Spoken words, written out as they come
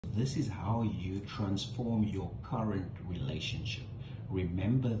this is how you transform your current relationship.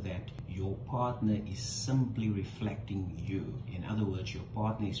 Remember that your partner is simply reflecting you. In other words, your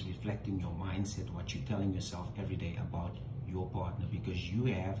partner is reflecting your mindset, what you're telling yourself every day about your partner, because you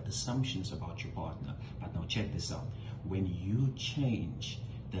have assumptions about your partner. But now check this out. When you change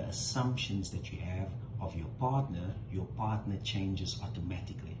the assumptions that you have of your partner changes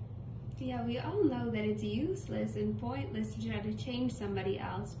automatically. Yeah, we all know that it's useless and pointless to try to change somebody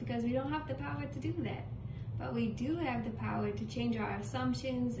else because we don't have the power to do that. But we do have the power to change our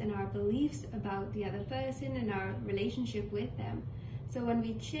assumptions and our beliefs about the other person and our relationship with them. So when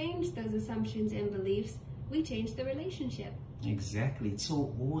we change those assumptions and beliefs, we change the relationship. Exactly. It's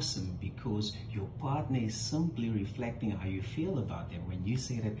so awesome because your partner is simply reflecting how you feel about them. When you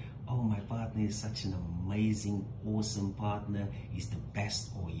say that, oh, my partner is such an amazing, awesome partner, he's the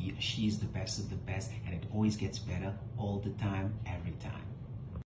best, or she's the best of the best, and it always gets better all the time, every time.